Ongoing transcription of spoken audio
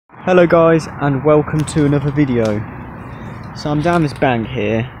Hello guys, and welcome to another video. So I'm down this bank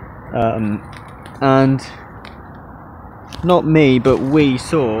here, and not me but we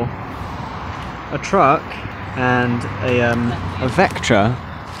saw a truck and a Vectra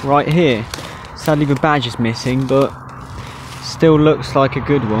right here. Sadly the badge is missing, but still looks like a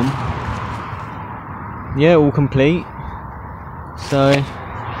good one. Yeah, all complete, so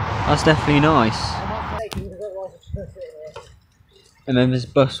that's definitely nice. And then this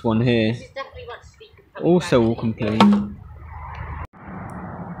bus one here, also all complete.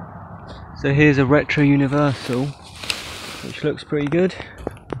 So here's a retro universal, which looks pretty good.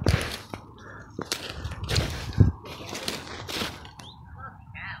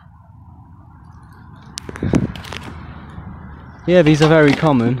 Yeah, these are very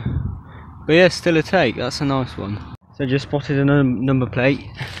common, but yeah, still a take. That's a nice one. So just spotted a number plate,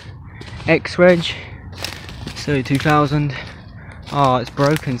 X-Reg 32,000. Oh, it's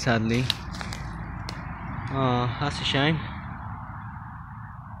broken sadly. Oh, that's a shame.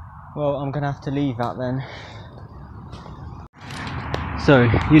 Well, I'm gonna have to leave that then. So,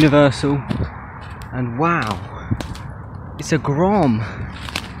 universal, and wow, it's a Grom.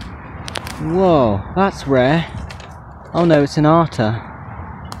 Whoa, that's rare. Oh no, it's an Arta.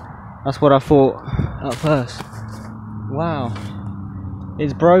 That's what I thought at first. Wow,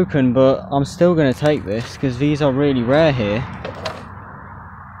 it's broken, but I'm still gonna take this because these are really rare here.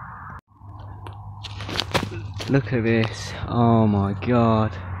 Look at this, oh my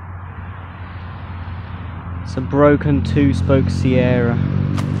god. It's a broken 2-spoke Sierra.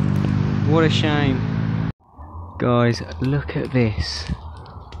 What a shame. Guys, look at this.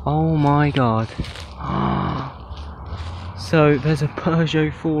 Oh my god. So there's a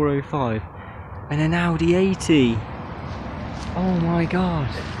Peugeot 405 and an Audi 80. Oh my god.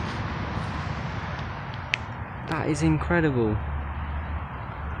 That is incredible.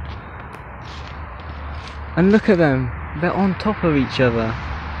 And look at them, they're on top of each other.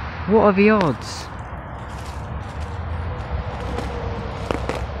 What are the odds?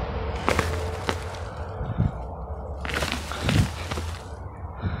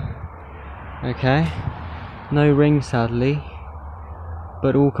 Okay, no ring sadly,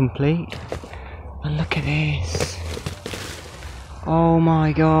 but all complete. And look at this. Oh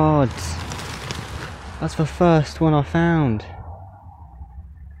my god. That's the first one I found.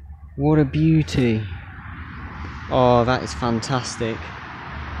 What a beauty. Oh, that is fantastic.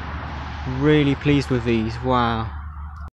 Really pleased with these, wow.